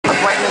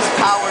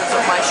powers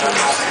of my shoes.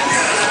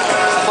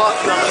 Fuck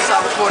you, I'm gonna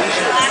stop recording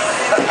shit.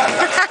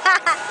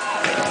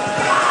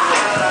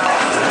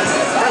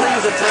 I'm gonna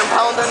use a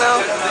 10-pounder now.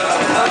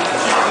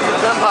 Use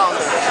a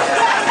 10-pounder.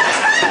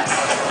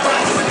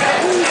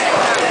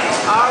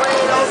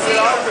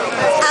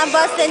 I'm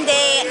busting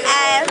they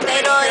ass,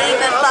 they don't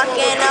even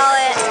fucking know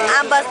it.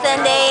 I'm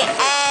busting they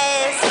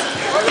ass.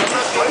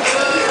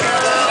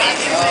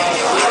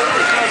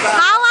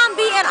 How I'm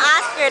beating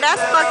Oscar?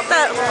 That's fucked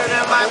up.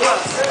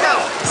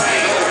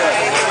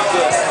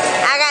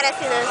 I gotta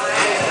see this.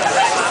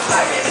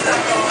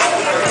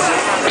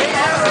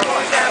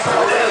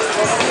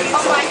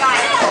 Oh my god.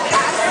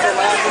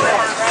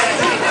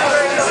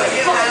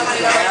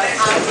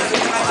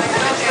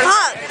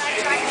 Fuck.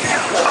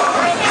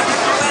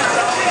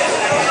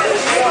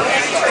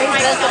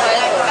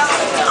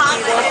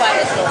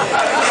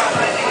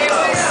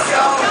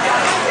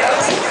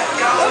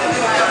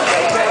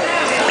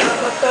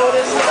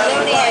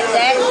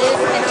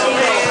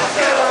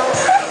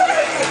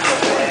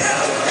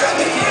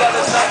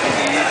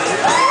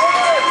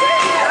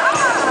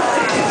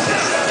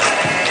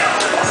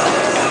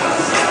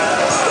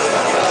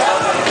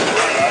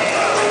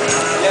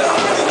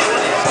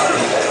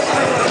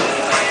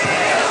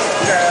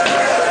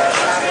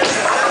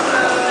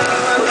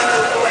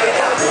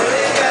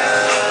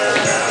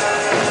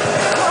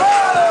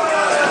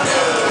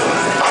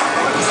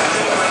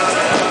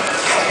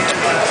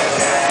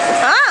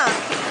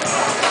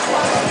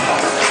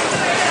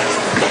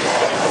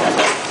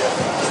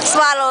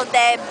 Swallow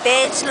that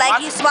bitch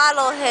like you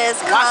swallow his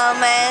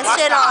cum and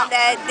shit on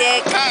that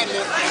dick.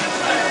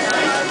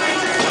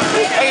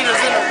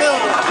 Haters in the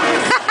building.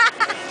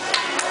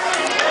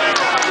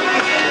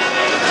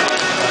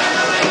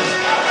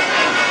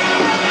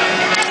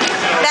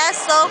 That's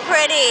so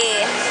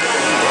pretty.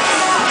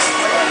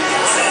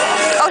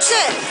 Oh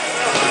shit.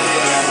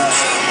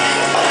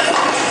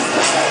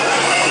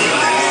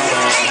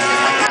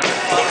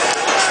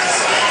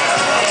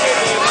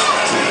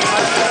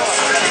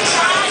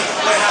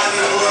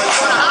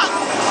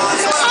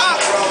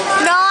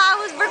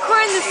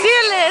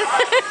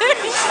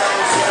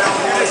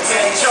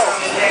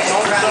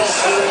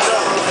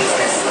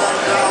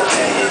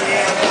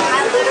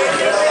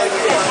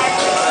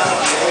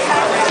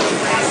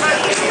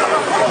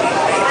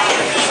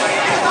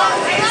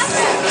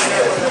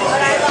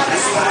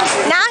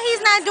 Now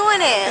he's not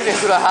doing it. He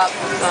didn't do the hop.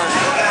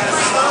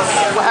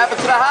 What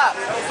happened to the hop?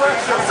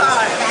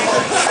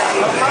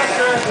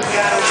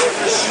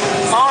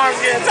 My arm's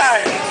getting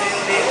tired.